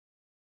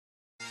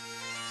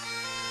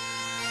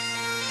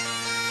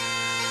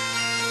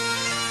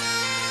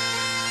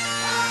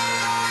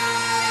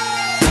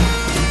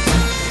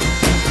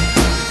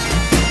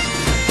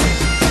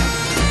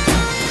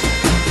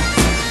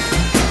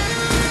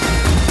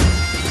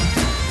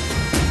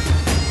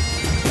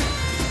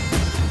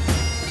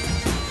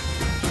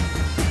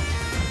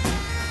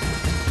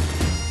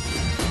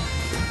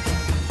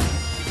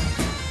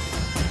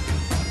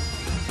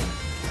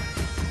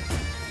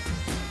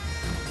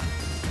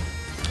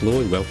Hello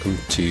and welcome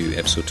to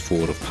episode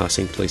 4 of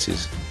Passing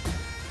Places.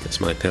 It's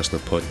my personal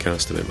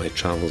podcast about my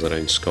travels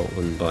around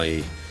Scotland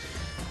by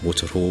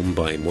motorhome,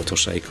 by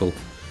motorcycle,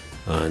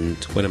 and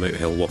when I'm out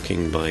hill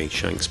walking by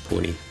Shanks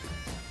Pony.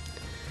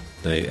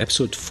 Now,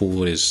 episode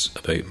 4 is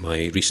about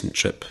my recent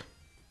trip.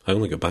 I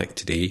only got back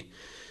today,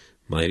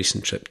 my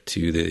recent trip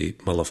to the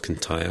Mull of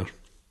Kintyre.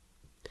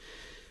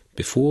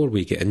 Before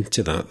we get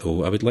into that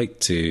though, I would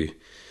like to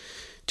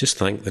just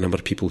thank the number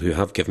of people who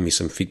have given me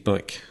some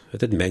feedback. I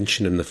did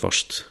mention in the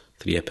first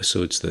 3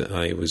 episodes that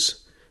I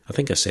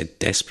think I said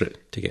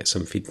desperate to get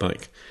some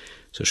feedback.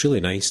 So it's really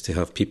nice to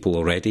have people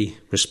already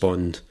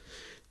respond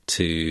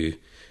to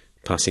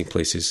Passing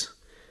Places.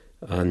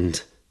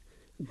 And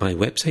my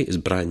website is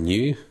brand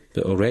new,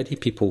 but already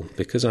people,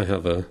 because I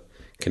have a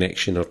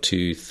connection or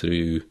two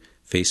through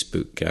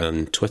Facebook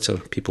and Twitter,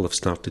 people have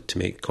started to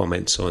make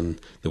comments on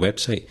the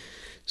website.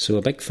 So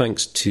a big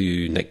thanks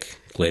to Nick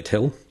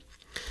Gledhill.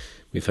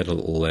 We've had a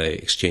little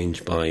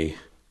exchange by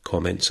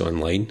comments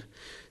online.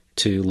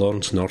 To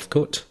Lawrence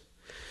Northcote.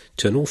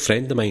 To an old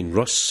friend of mine,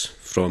 Russ,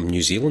 from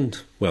New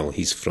Zealand. Well,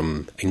 he's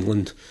from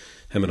England.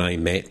 Him and I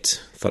met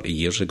 30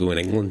 years ago in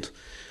England.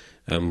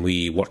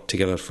 We worked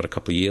together for a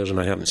couple of years and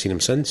I haven't seen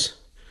him since.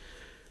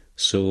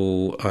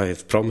 So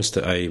I've promised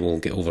that I will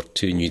get over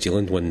to New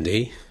Zealand one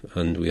day,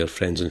 and we are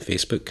friends on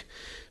Facebook.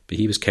 But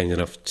he was kind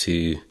enough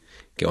to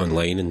get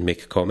online and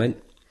make a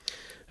comment.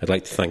 I'd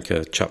like to thank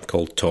a chap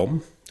called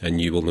Tom, and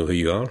you will know who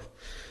you are.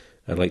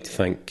 I'd like to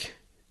thank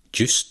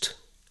Just,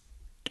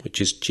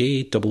 which is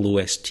Joost,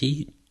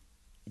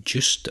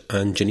 Just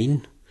and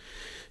Janine,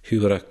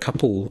 who are a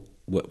couple,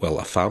 well,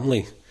 a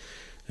family.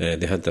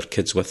 They had their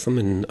kids with them,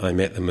 and I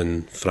met them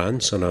in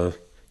France on a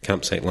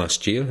campsite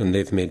last year, and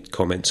they've made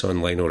comments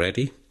online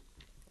already.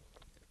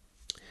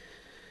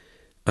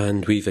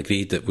 And we've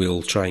agreed that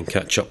we'll try and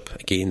catch up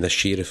again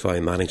this year if I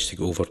manage to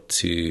go over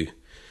to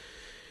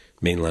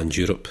mainland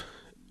Europe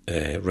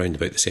round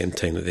about the same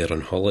time that they're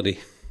on holiday.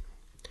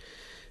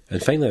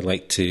 And finally, I'd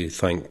like to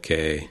thank,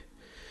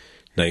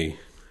 now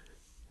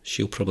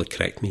she'll probably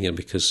correct me here,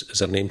 because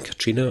is her name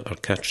Katrina or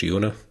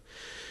Catriona?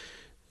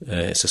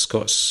 It's a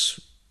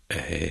Scots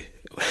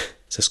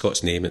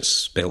name. It's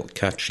spelt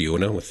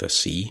Catriona with a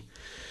C,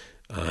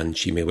 and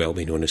she may well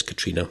be known as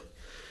Katrina.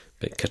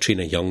 But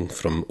Katrina Young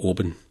from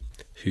Oban,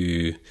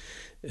 who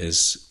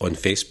is on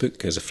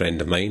Facebook, is a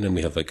friend of mine, and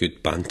we have a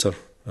good banter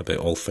about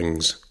all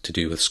things to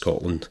do with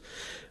Scotland.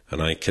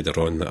 And I kid her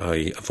on that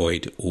I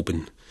avoid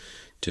Oban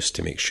just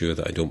to make sure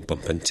that I don't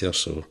bump into her.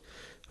 So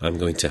I'm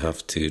going to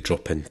have to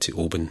drop into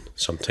Oban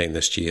sometime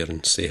this year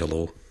and say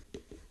hello.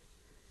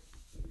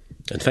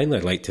 And finally,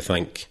 I'd like to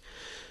thank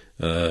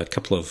a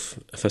couple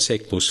of, if I say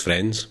close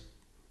friends,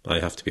 I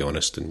have to be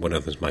honest, and one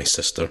of them is my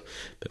sister,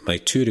 but my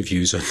 2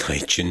 reviews on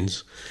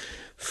iTunes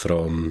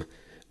from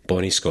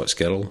Bonnie Scots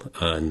Girl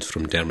and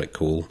from Dermot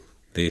Cole.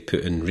 They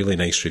put in really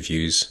nice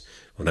reviews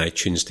on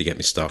iTunes to get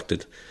me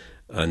started.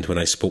 And when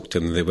I spoke to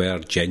them, they were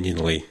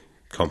genuinely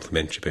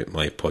complimentary about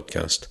my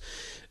podcast.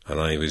 And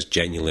I was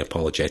genuinely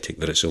apologetic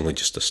that it's only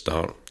just a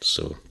start.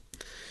 So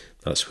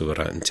that's where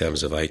we're at in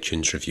terms of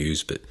iTunes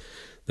reviews. But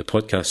the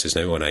podcast is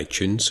now on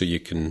iTunes, so you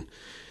can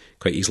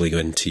quite easily go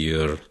into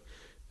your,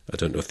 I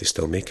don't know if they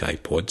still make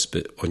iPods,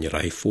 but on your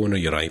iPhone or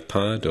your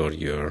iPad or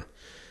your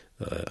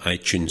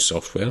iTunes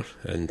software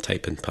and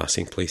type in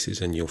Passing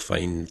Places and you'll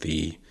find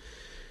the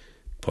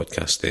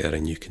podcast there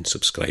and you can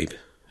subscribe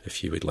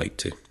if you would like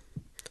to.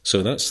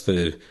 So that's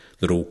the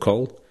roll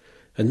call.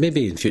 And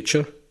maybe in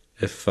future,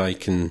 if I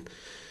can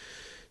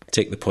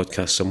take the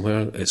podcast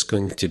somewhere, it's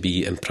going to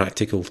be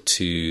impractical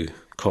to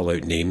call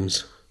out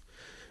names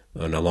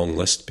on a long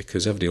list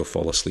because everybody will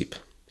fall asleep.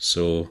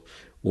 So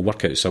we'll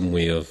work out some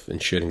way of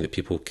ensuring that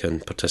people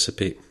can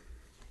participate.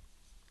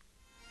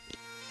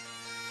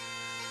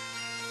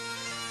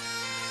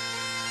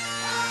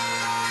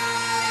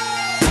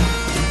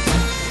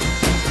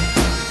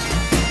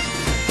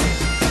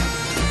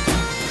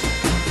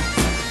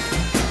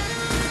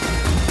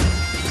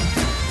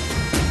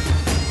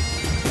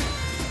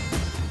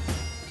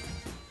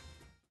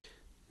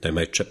 Now,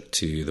 my trip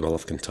to the Mull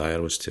of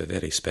Kintyre was to a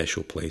very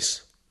special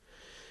place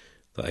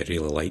that I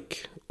really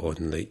like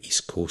on the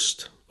east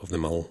coast of the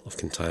Mull of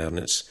Kintyre, and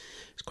it's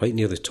quite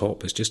near the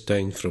top. It's just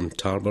down from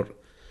Tarbert,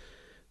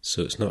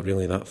 so it's not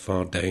really that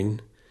far down.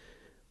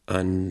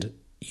 And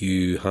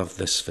you have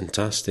this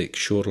fantastic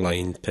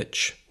shoreline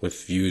pitch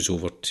with views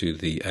over to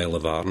the Isle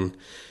of Arran.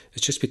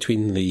 It's just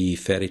between the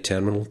ferry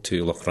terminal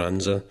to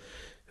Lochranza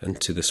and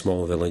to the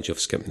small village of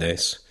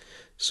Skipness.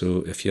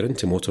 So if you're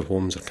into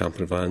motorhomes or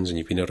camper vans and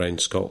you've been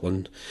around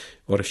Scotland,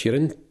 or if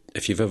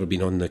you've ever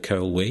been on the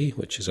Cowell Way,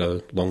 which is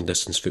a long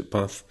distance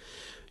footpath,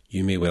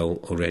 you may well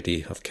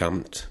already have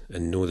camped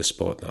and know the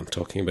spot that I'm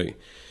talking about.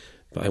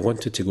 But I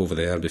wanted to go over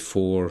there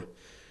before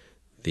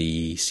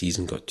the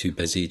season got too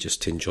busy,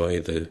 just to enjoy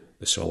the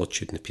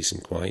solitude and the peace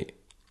and quiet.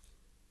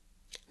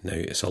 Now,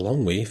 it's a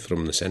long way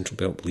from the Central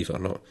Belt, believe it or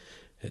not.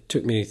 It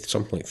took me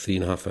something like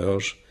 3.5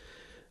 hours,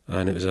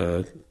 and it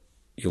was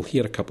you'll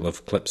hear a couple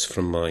of clips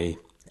from my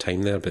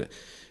time there, but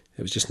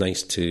it was just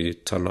nice to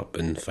turn up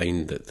and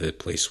find that the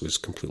place was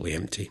completely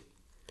empty.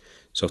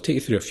 So I'll take you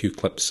through a few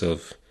clips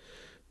of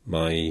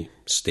my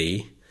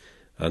stay,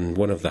 and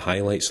one of the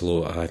highlights,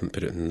 although I haven't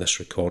put it in this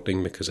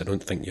recording because I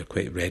don't think you're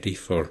quite ready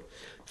for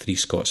three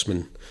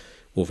Scotsmen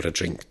over a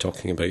drink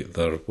talking about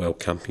their wild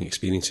camping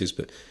experiences,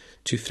 but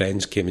two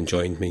friends came and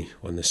joined me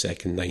on the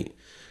second night,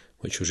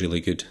 which was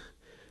really good.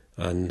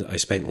 And I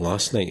split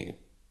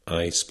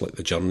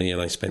the journey,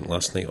 and I spent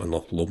last night on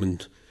Loch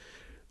Lomond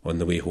on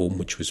the way home,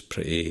 which was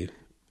pretty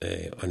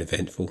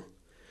uneventful.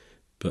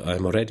 But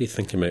I'm already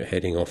thinking about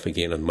heading off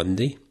again on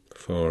Monday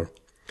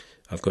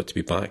I've got to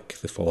be back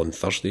the following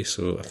Thursday,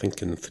 so I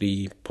think in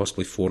 3,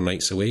 possibly 4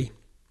 nights away.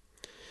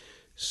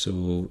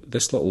 So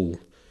this little,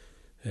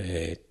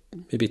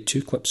 maybe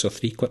 2 clips or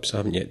 3 clips, I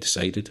haven't yet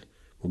decided,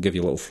 will give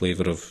you a little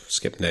flavour of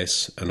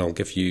Skipness, and I'll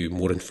give you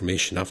more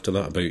information after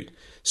that about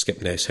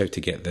Skipness, how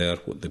to get there,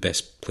 what the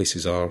best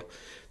places are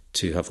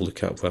to have a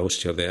look at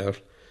whilst you're there.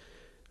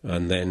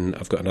 And then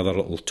I've got another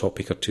little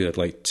topic or two I'd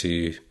like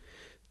to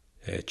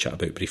chat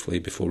about briefly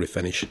before we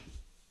finish.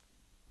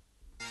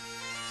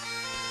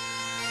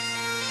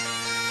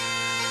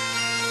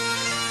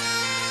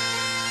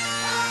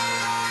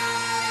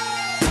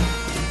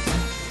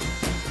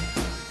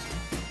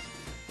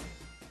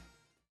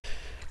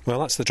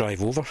 Well, that's the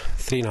drive over,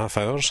 3.5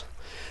 hours,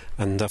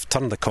 and I've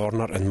turned the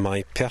corner, and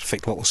my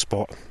perfect little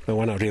spot, the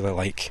one I really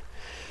like,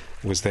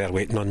 was there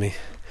waiting on me.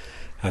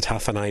 I had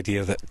half an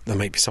idea that there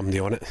might be somebody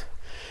on it.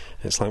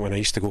 It's like when I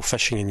used to go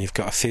fishing and you've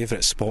got a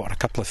favourite spot or a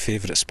couple of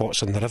favourite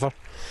spots on the river,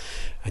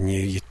 and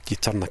you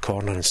turn the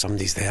corner and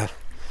somebody's there.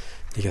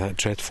 You get that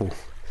dreadful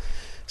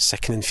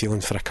sickening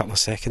feeling for a couple of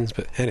seconds.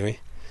 But anyway,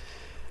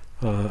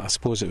 I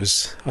suppose it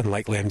was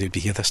unlikely anybody would be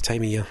here this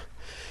time of year.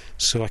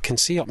 So I can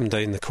see up and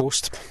down the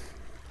coast,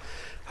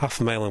 half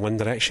a mile in one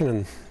direction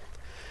and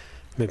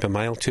maybe a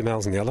mile, 2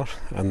 miles in the other,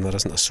 and there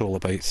isn't a soul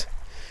about.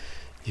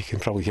 You can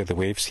probably hear the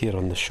waves here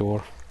on the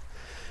shore.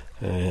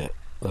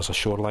 There's a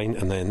shoreline,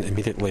 and then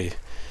immediately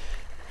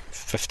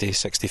 50,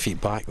 60 feet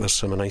back there's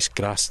some nice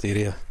grassed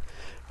area,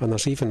 and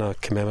there's even a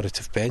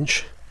commemorative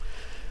bench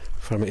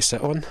for me to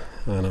sit on,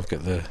 and I've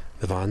got the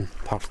van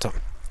parked up.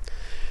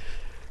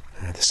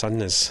 The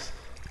sun is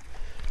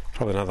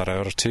probably another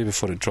hour or two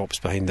before it drops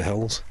behind the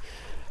hills.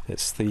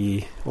 It's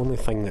the only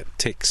thing that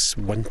takes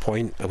 1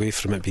 point away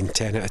from it being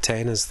 10 out of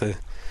 10 is the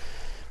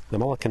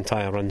Mull of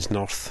Kintyre runs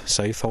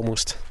north-south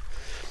almost.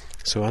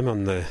 So I'm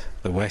on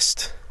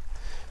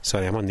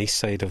I'm on the east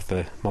side of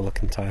the Mull of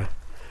Kintyre.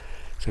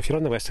 So if you're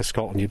on the west of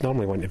Scotland, you'd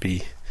normally want to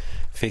be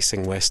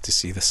facing west to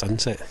see the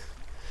sunset.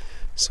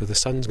 So the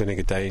sun's going to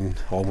go down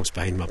almost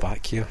behind my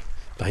back here,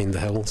 behind the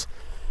hills.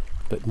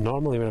 But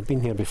normally when I've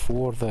been here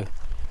before,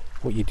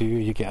 what you do,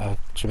 you get a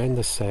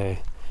tremendous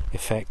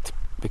effect,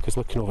 because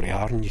looking over at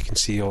Arran, you can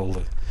see all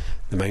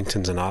the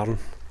mountains in Arran.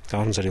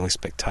 Arran's a really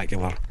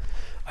spectacular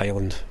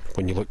island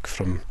when you look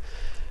from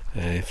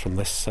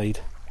this side,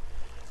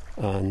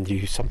 and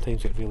you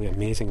sometimes get really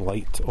amazing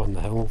light on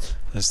the hills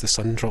as the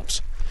sun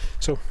drops.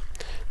 So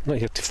I'm not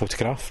here to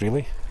photograph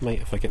really,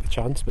 might if I get the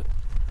chance, but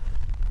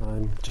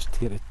I'm just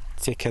here to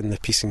take in the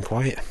peace and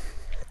quiet,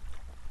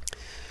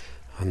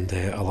 and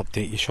I'll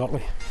update you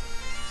shortly.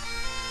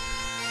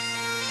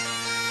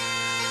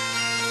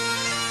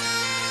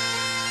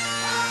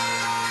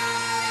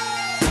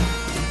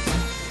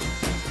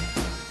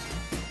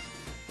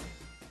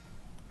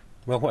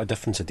 Well, what a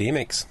difference a day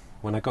makes.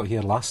 When I got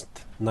here last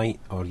night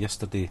or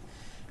yesterday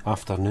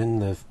afternoon,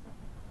 the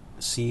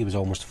sea was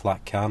almost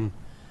flat calm,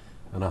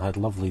 and I had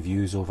lovely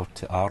views over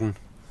to Arran.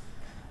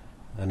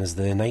 And as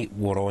the night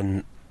wore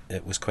on,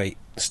 it was the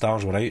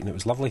stars were out and it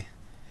was lovely.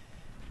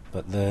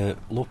 But the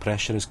low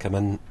pressure has come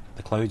in,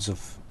 the clouds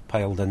have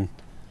piled in,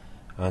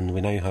 and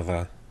we now have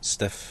a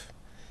stiff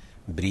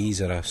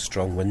breeze or a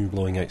strong wind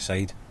blowing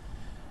outside.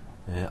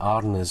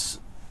 Arran has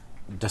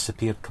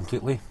disappeared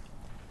completely.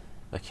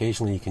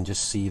 Occasionally you can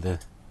just see the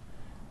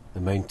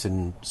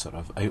mountain sort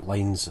of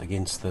outlines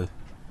against the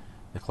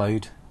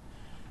cloud.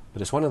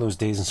 But it's one of those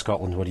days in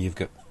Scotland where you've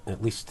got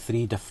at least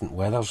three different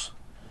weather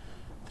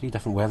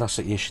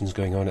situations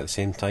going on at the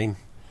same time.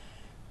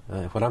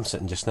 Where I'm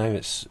sitting just now,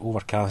 it's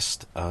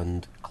overcast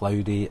and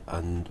cloudy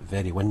and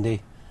very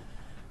windy,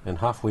 and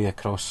halfway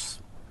across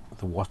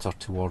the water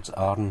towards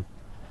Arran,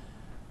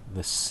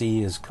 the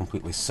sea is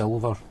completely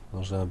silver.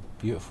 There's a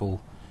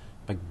beautiful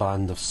big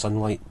band of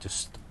sunlight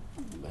just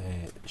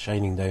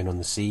shining down on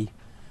the sea,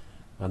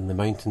 and the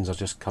mountains are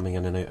just coming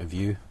in and out of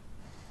view.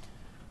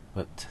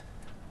 But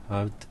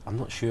I'm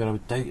not sure, I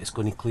would doubt it's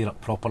going to clear up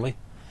properly,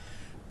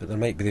 but there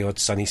might be the odd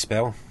sunny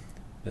spell.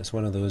 It's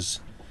one of those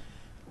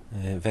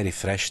very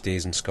fresh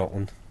days in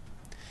Scotland.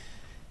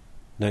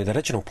 Now, the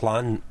original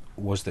plan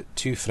was that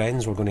two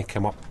friends were going to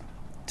come up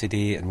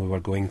today and we were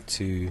going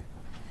to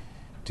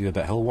do a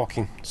bit of hill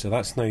walking, so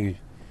that's now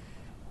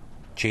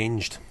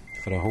changed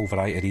for a whole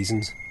variety of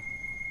reasons.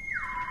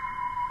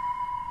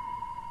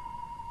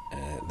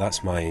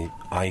 That's my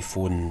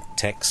iPhone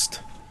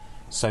text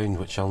sound,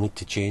 which I'll need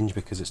to change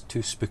because it's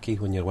too spooky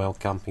when you're wild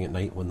camping at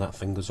night when that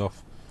thing goes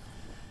off.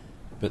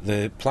 But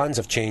the plans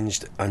have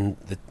changed, and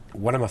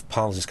one of my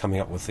pals is coming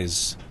up with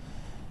his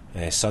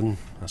son.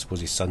 I suppose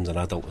his son's an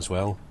adult as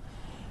well.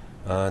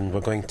 And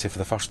we're going to, for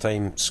the first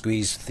time,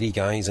 squeeze 3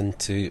 guys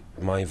into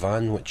my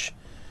van, which,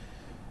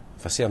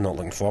 if I say I'm not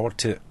looking forward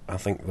to it, I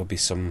think there'll be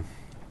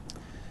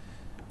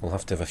we'll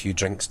have to have a few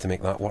drinks to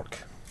make that work.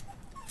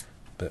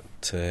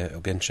 But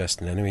it'll be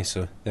interesting anyway.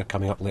 So they're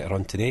coming up later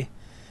on today,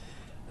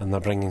 and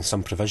they're bringing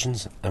some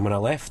provisions. And when I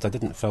left, I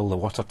didn't fill the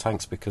water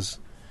tanks because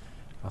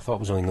I thought I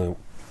was only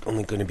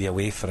going to be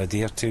away for a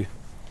day or two,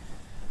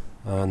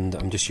 and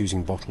I'm just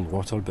using bottled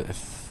water. But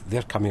if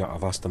they're coming up,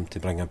 I've asked them to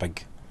bring a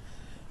big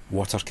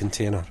water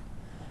container,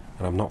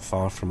 and I'm not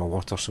far from a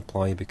water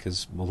supply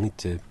because we'll need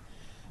to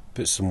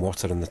put some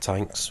water in the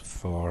tanks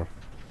for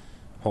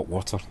hot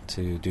water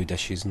to do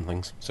dishes and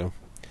things. So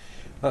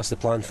that's the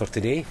plan for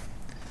today.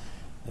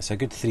 It's a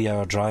good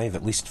 3-hour drive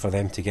at least for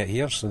them to get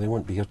here, so they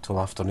won't be here till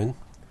afternoon,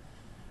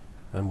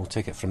 and we'll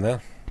take it from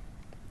there.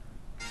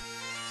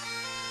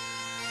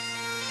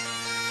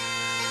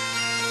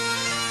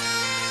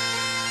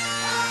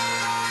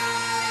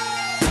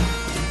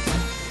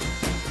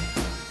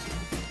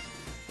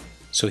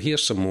 So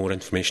here's some more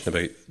information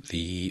about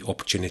the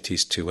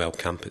opportunities to wild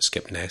camp at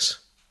Skipness.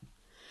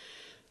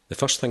 The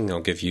first thing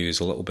I'll give you is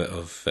a little bit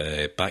of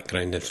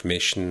background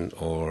information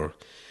or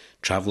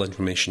travel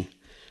information.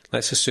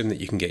 Let's assume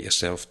that you can get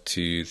yourself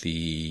to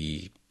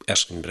the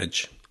Erskine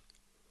Bridge,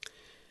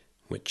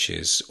 which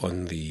is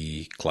on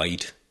the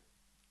Clyde.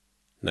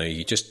 Now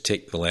you just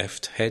take the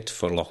left, head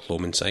for Loch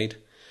Lomond side.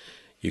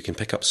 You can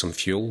pick up some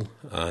fuel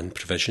and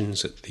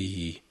provisions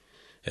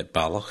at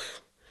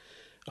Balloch,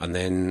 and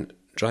then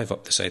drive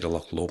up the side of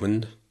Loch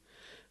Lomond,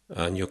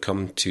 and you'll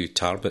come to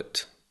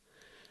Tarbert.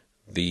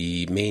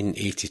 The main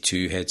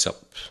 82 heads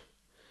up,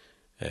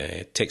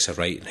 takes a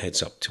right and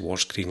heads up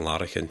towards Green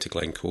Larrick into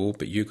Glencoe,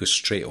 but you go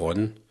straight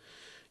on.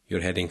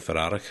 You're heading for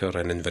Arrochar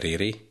and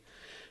Inverary,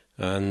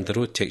 and the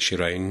road takes you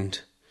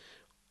round,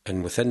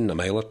 and within a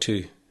mile or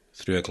two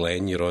through a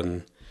glen, you're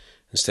on,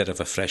 instead of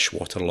a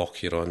freshwater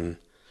loch, you're on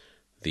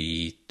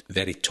the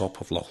very top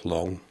of Loch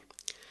Long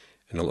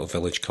in a little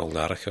village called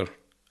Arrochar,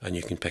 and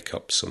you can pick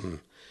up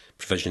some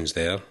provisions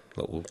there, a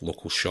little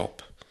local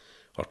shop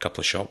or a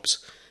couple of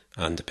shops,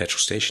 and a petrol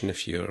station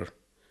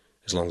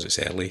as long as it's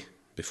early,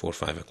 before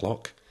 5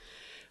 o'clock,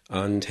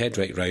 and head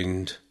right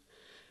round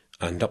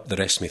and up the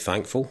Rest Me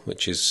Thankful,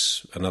 which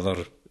is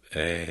another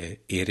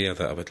area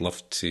that I would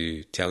love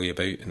to tell you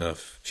about in a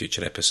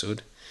future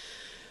episode.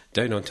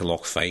 Down onto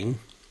Loch Fyne,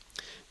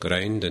 go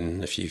round,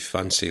 and if you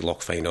fancy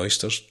Loch Fyne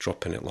oysters,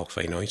 drop in at Loch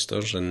Fyne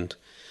oysters, and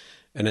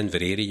in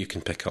Inverary you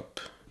can pick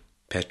up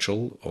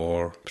petrol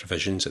or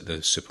provisions at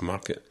the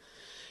supermarket.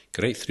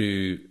 Go right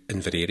through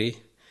Inverary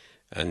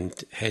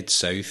and head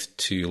south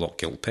to Loch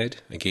Gilphead,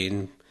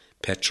 again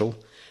petrol.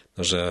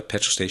 There's a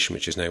petrol station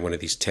which is now one of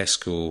these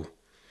Tesco,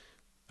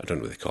 I don't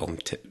know what they call them,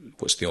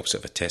 what's the opposite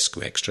of a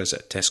Tesco Extra? Is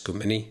it a Tesco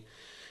Mini?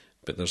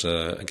 But there's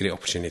a great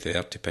opportunity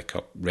there to pick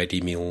up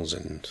ready meals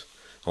and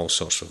all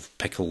sorts of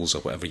pickles or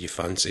whatever you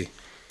fancy,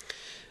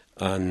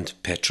 and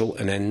petrol,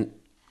 and then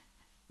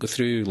go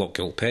through Loch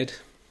Gilphead,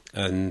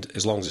 and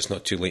as long as it's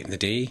not too late in the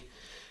day,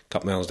 a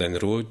couple miles down the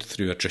road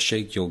through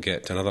Adrishig, you'll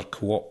get another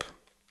co-op,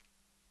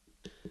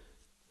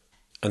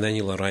 and then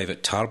you'll arrive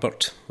at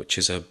Tarbert, which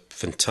is a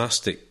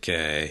fantastic,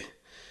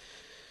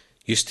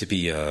 used to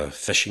be a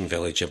fishing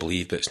village I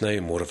believe, but it's now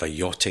more of a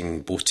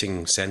yachting,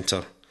 boating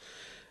centre,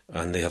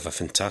 and they have a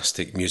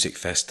fantastic music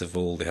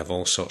festival. They have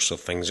all sorts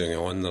of things going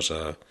on. There's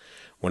a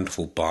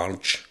wonderful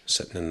barge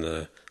sitting in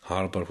the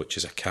harbour, which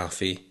is a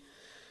cafe.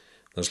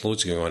 There's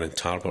loads going on in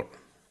Tarbert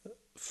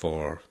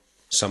for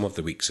some of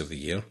the weeks of the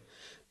year,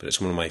 but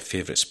it's one of my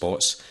favourite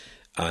spots.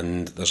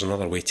 And there's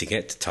another way to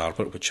get to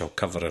Tarbert, which I'll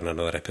cover in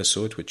another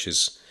episode, which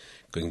is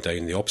going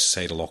down the opposite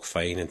side of Loch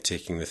Fyne and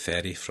taking the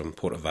ferry from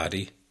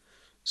Portavadie.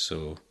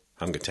 So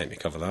I haven't got time to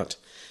cover that.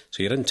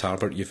 So you're in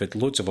Tarbert, you've had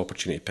loads of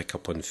opportunity to pick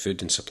up on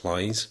food and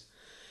supplies.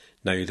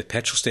 Now the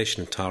petrol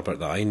station in Tarbert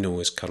that I know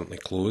is currently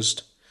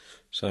closed,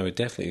 so I would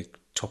definitely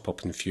top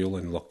up in fuel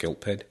in Loch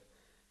Gilphead.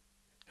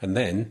 And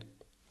then,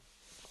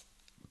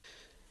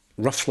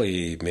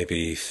 roughly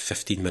maybe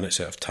 15 minutes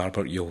out of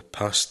Tarbert, you'll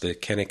pass the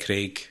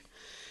Kennycraig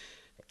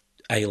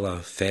Isla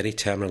ferry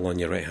terminal on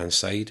your right hand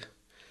side.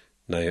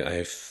 Now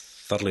I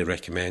thoroughly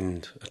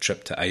recommend a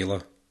trip to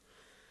Isla.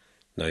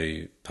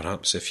 Now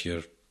perhaps if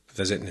you're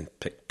visiting in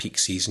peak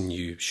season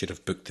you should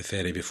have booked the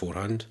ferry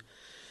beforehand,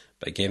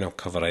 but again I'll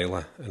cover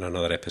Isla in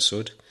another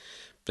episode.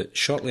 But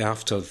shortly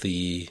after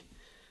the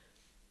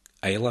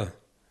Isla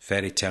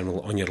ferry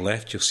terminal, on your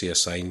left you'll see a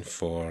sign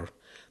for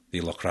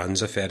the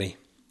Lochranza ferry,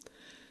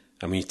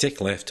 and when you take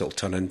left it'll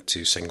turn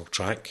into single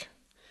track,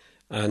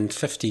 and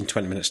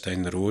 15-20 minutes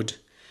down the road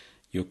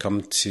you'll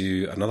come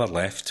to another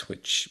left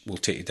which will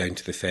take you down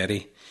to the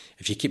ferry.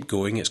 If you keep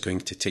going it's going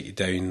to take you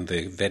down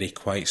the very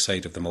quiet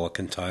side of the Mull of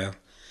Kintyre.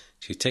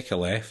 So you take a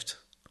left,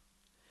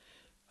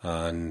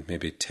 and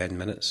maybe 10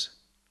 minutes,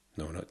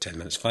 no not 10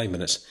 minutes, 5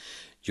 minutes,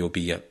 you'll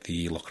be at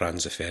the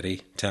Lochranza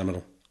ferry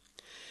terminal.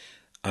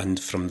 And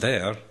from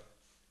there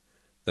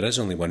there is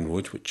only one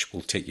road which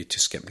will take you to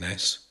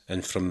Skipness,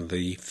 and from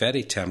the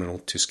ferry terminal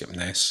to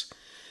Skipness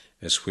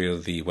is where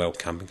the wild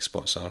camping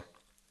spots are.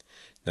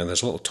 Now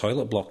there's a little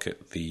toilet block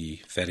at the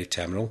ferry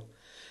terminal,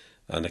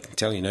 and I can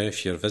tell you now,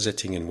 if you're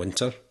visiting in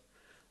winter,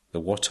 the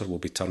water will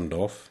be turned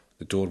off,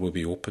 the door will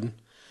be open,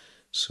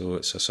 so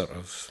it's a sort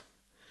of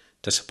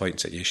disappointing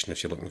situation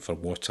if you're looking for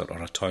water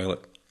or a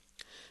toilet.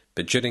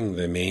 But during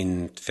the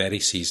main ferry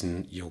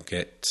season, you'll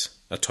get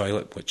a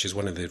toilet, which is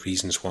one of the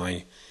reasons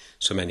why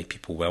so many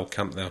people will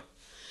camp there.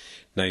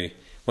 Now,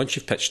 once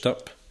you've pitched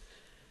up,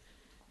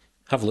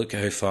 have a look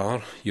at how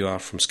far you are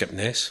from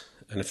Skipness,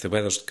 and if the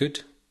weather's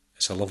good,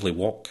 it's a lovely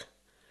walk.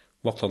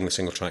 Walk along the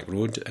single track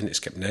road into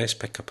Skipness,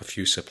 pick up a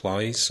few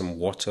supplies, some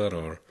water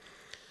or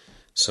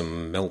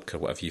some milk or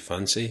whatever you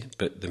fancy.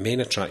 But the main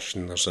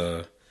attraction, there's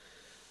a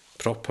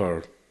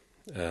proper,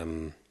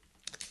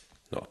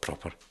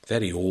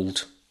 very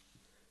old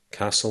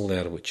castle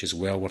there, which is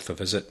well worth a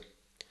visit.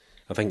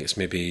 I think it's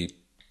maybe,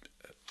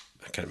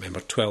 I can't remember,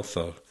 12th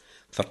or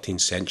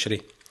 13th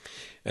century.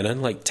 And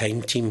unlike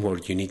Time Team, where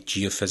you need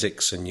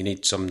geophysics and you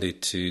need somebody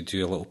to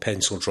do a little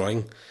pencil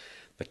drawing,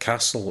 the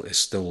castle is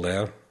still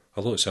there.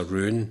 Although it's a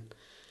ruin,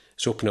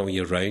 it's open all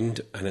year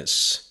round, and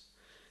it's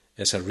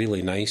a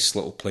really nice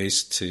little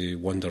place to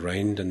wander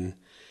around, and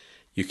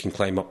you can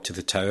climb up to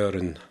the tower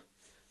and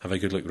have a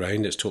good look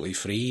round. It's totally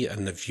free,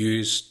 and the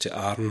views to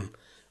Arran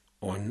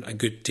on a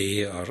good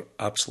day are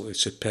absolutely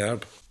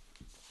superb.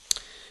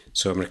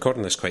 So I'm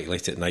recording this quite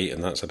late at night,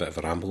 and that's a bit of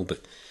a ramble,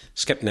 but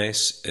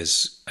Skipness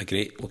is a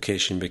great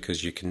location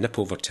because you can nip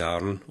over to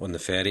Arran on the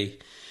ferry.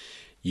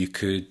 You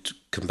could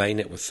combine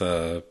it with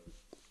a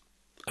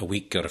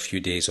week or a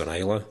few days on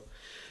Islay.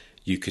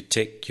 You could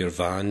take your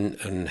van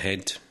and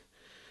head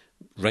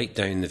right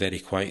down the very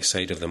quiet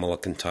side of the Mull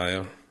of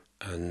Kintyre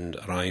and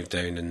arrive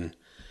down in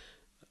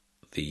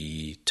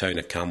the town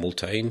of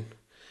Campbelltown.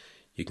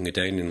 You can go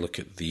down and look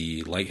at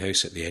the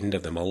lighthouse at the end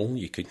of the Mull.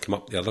 You could come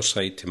up the other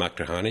side to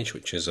Machrihanish,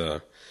 which is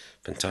a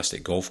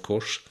fantastic golf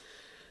course.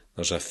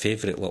 There's a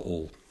favourite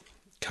little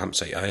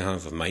campsite I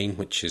have of mine,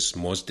 which is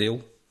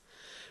Mosdale.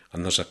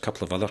 And there's a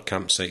couple of other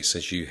campsites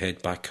as you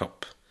head back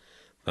up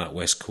that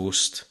west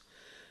coast.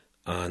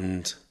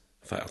 And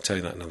in fact, I'll tell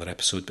you that in another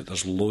episode, but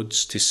there's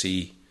loads to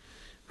see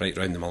right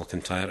round the Mull of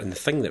Kintyre. And the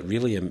thing that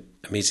really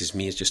amazes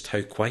me is just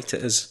how quiet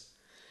it is.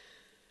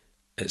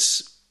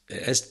 It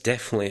is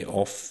definitely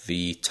off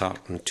the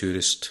Tartan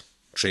tourist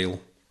trail.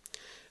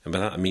 And by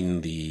that I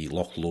mean the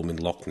Loch Lomond,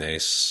 Loch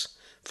Ness,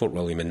 Fort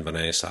William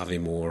Inverness,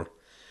 Aviemore.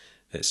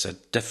 It's a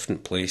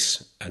different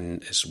place,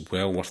 and it's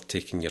well worth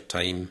taking your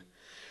time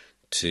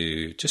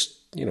to just,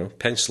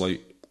 pencil out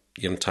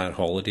your entire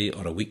holiday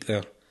or a week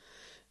there.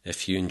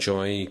 If you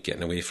enjoy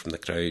getting away from the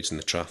crowds and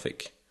the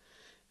traffic,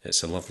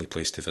 it's a lovely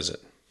place to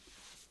visit.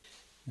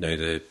 Now,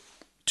 the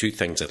two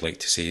things I'd like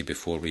to say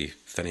before we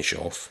finish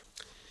off.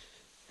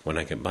 When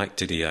I got back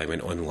today, I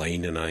went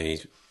online and I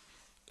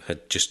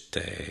had just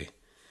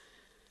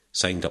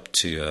signed up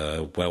to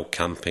a wild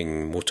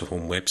camping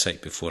motorhome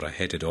website before I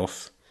headed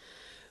off.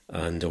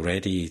 And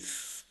already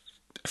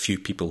a few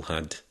people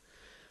had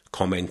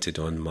commented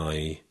on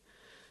my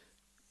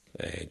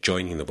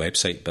joining the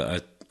website,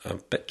 but a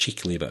bit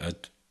cheekily, but a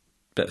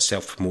bit of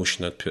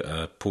self-promotion, I'd put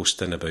a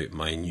post in about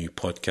my new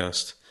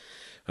podcast.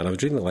 And I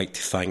would really like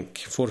to thank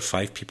 4 or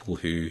 5 people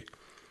who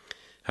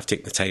have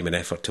taken the time and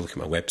effort to look at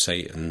my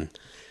website, and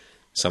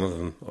some of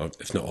them, or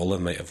if not all of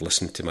them, might have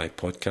listened to my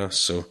podcast.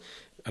 So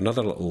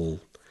another little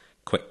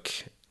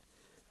quick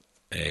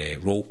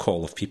roll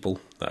call of people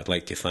that I'd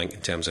like to thank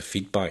in terms of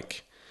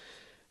feedback.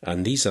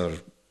 And these are,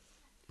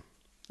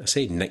 I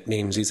say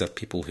nicknames, these are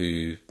people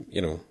who,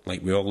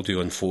 like we all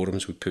do on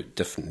forums, we put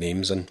different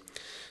names in.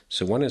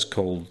 So one is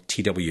called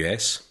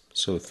TWS,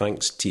 so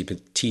thanks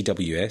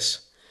TWS.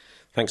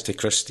 Thanks to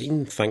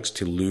Christine, thanks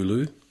to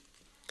Lulu,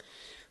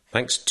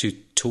 thanks to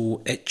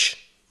Toe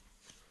Itch,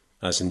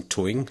 as in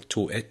towing,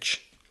 Toe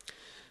Itch.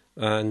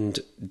 And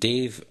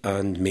Dave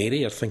and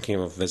Mary are thinking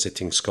of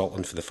visiting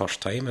Scotland for the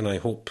first time, and I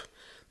hope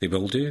they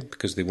will do,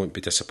 because they won't be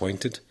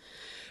disappointed.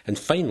 And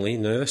finally,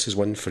 now this is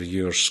one for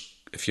yours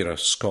if you're a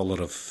scholar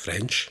of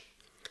French.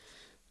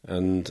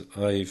 And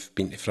I've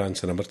been to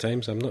France a number of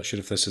times. I'm not sure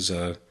if this is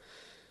a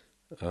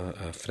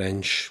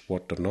French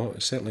word or not.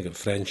 It's certainly got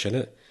French in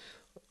it.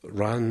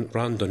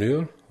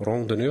 Randonneur,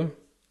 RANDONNEUR.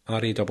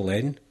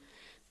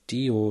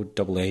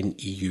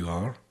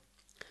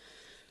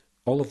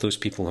 All of those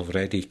people have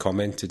already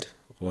commented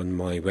on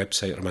my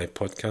website or my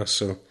podcast,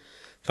 so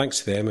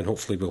thanks to them, and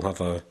hopefully we'll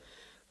have a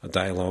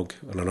dialogue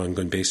on an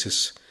ongoing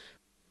basis.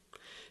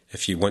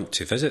 If you want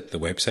to visit the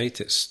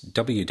website, it's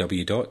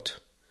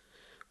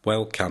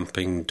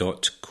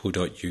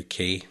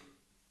www.wildcamping.co.uk.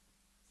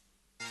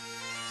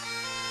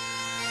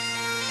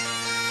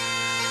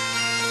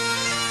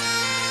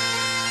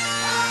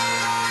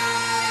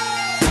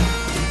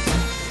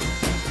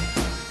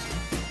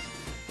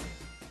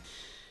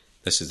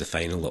 This is the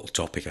final little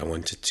topic I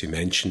wanted to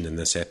mention in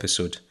this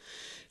episode.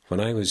 When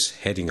I was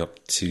heading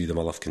up to the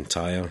Mull of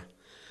Kintyre,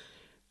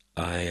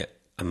 a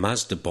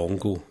Mazda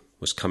Bongo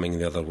was coming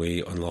the other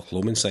way on Loch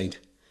Lomond side.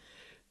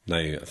 Now,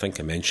 I think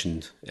I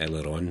mentioned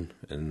earlier on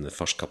in the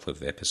first couple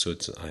of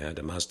episodes that I had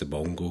a Mazda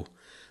Bongo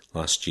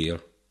last year.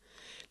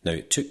 Now,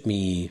 it took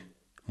me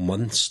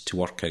months to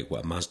work out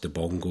what a Mazda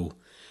Bongo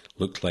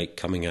looked like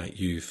coming at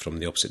you from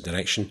the opposite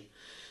direction.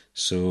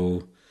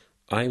 So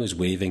I was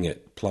waving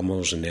at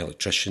plumbers and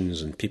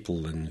electricians and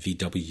people in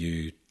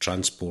VW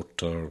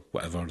transport or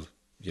whatever,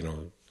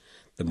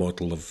 the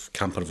model of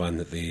camper van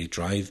that they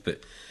drive.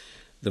 But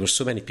there were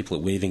so many people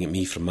waving at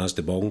me from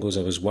Mazda Bongos,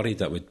 I was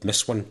worried I would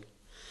miss one.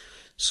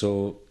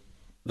 So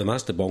the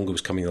Mazda Bongo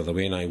was coming the other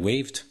way and I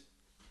waved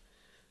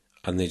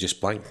and they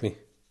just blanked me.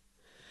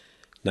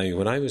 Now,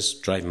 when I was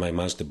driving my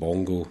Mazda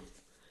Bongo,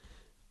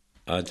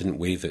 I didn't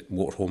wave at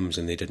motorhomes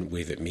and they didn't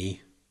wave at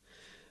me.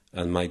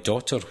 And my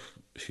daughter,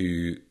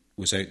 who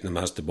was out in the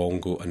Mazda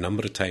Bongo a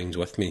number of times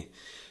with me,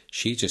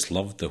 she just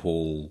loved the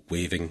whole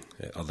waving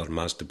at other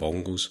Mazda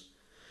Bongos.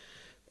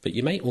 But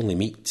you might only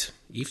meet,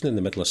 even in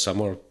the middle of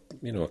summer,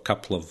 a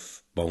couple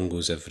of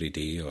Bongos every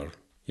day, or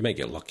you might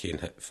get lucky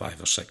and hit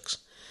 5 or 6.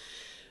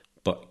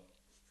 But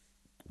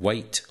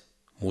white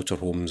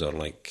motorhomes are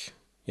like,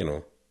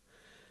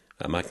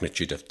 a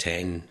magnitude of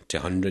 10 to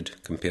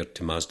 100 compared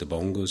to Mazda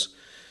Bongos.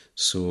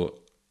 So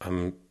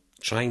I'm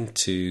trying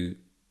to,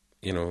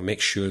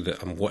 make sure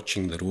that I'm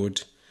watching the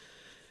road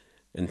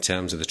in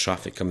terms of the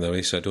traffic coming the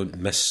way so I don't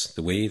miss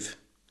the wave.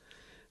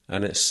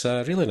 And it's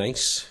really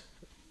nice.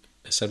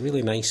 It's a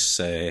really nice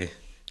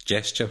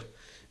gesture,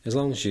 as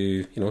long as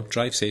you,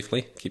 drive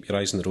safely, keep your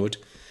eyes on the road.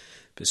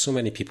 But so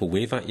many people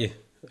wave at you,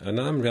 and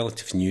I'm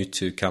relatively new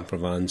to camper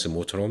vans and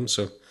motorhomes,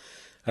 so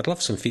I'd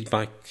love some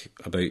feedback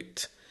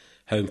about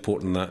how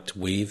important that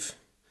wave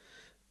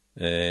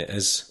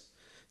is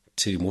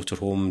to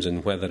motorhomes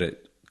and whether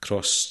it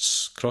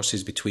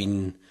crosses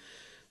between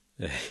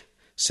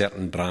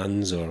certain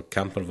brands or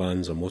camper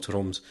vans or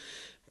motorhomes.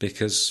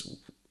 Because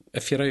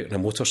if you're out on a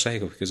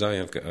motorcycle, because I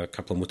have got a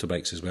couple of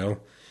motorbikes as well,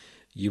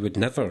 you would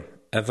never,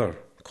 ever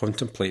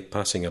contemplate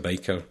passing a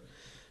biker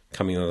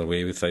coming the other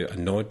way without a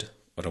nod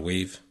or a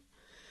wave.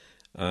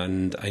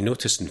 And I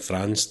noticed in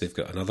France they've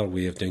got another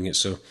way of doing it.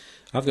 So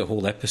I've got a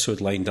whole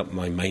episode lined up in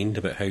my mind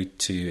about how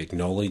to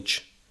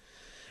acknowledge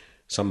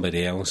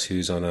somebody else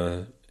who's on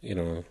a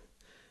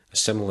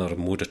similar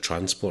mode of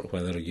transport,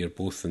 whether you're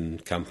both in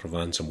camper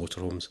vans or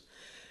motorhomes.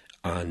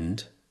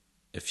 And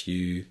if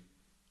you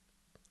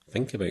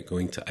think about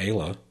going to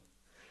Islay,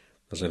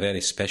 there's a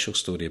very special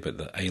story about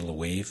the Islay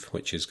Wave,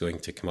 which is going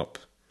to come up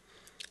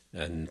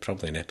in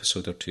probably an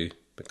episode or two,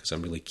 because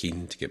I'm really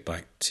keen to get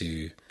back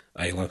to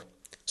Islay.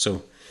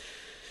 So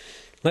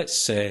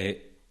let's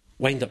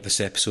wind up this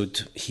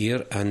episode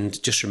here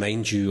and just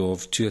remind you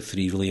of 2 or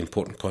 3 really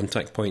important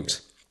contact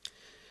points.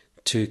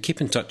 To keep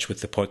in touch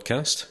with the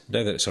podcast,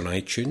 now that it's on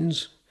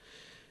iTunes,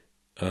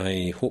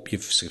 I hope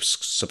you've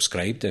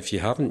subscribed. If you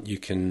haven't, you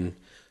can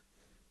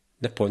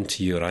nip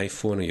onto your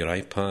iPhone or your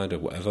iPad or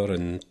whatever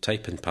and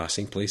type in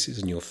Passing Places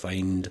and you'll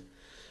find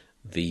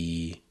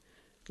the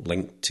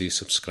link to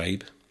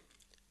subscribe.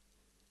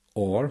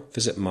 Or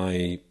visit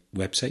my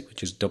website,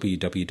 which is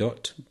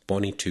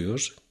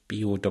www.bonnietours,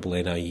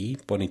 BONNIE,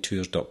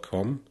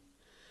 bonnietours.com.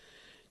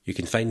 You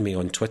can find me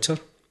on Twitter,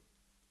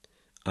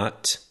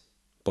 at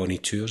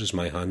BonnieTours is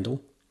my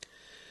handle.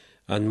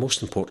 And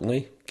most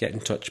importantly, get in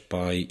touch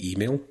by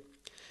email.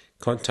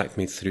 Contact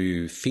me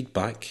through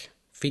feedback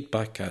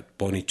at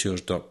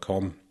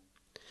bonnietours.com.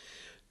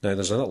 Now,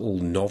 there's a little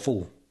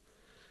novel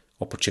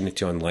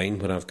opportunity online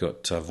where I've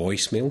got a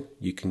voicemail.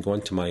 You can go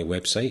onto my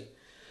website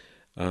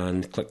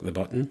and click the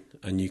button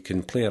and you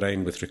can play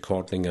around with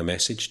recording a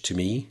message to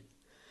me.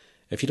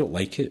 If you don't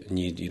like it and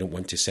you don't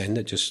want to send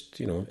it, just,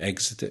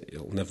 exit it.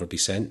 It'll never be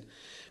sent.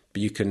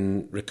 But you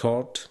can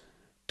record,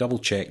 double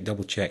check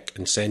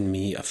and send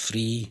me a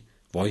free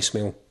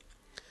voicemail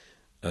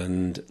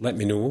and let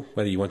me know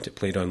whether you want it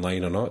played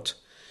online or not.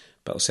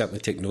 But I'll certainly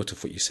take note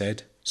of what you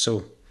said.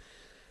 So,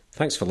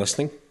 thanks for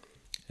listening.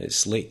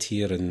 It's late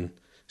here in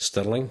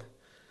Stirling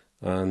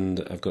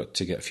and I've got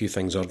to get a few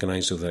things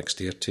organised over the next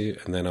day or two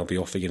and then I'll be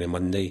off again on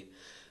Monday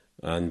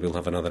and we'll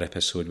have another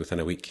episode within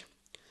a week.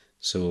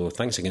 So,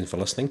 thanks again for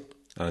listening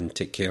and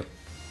take care.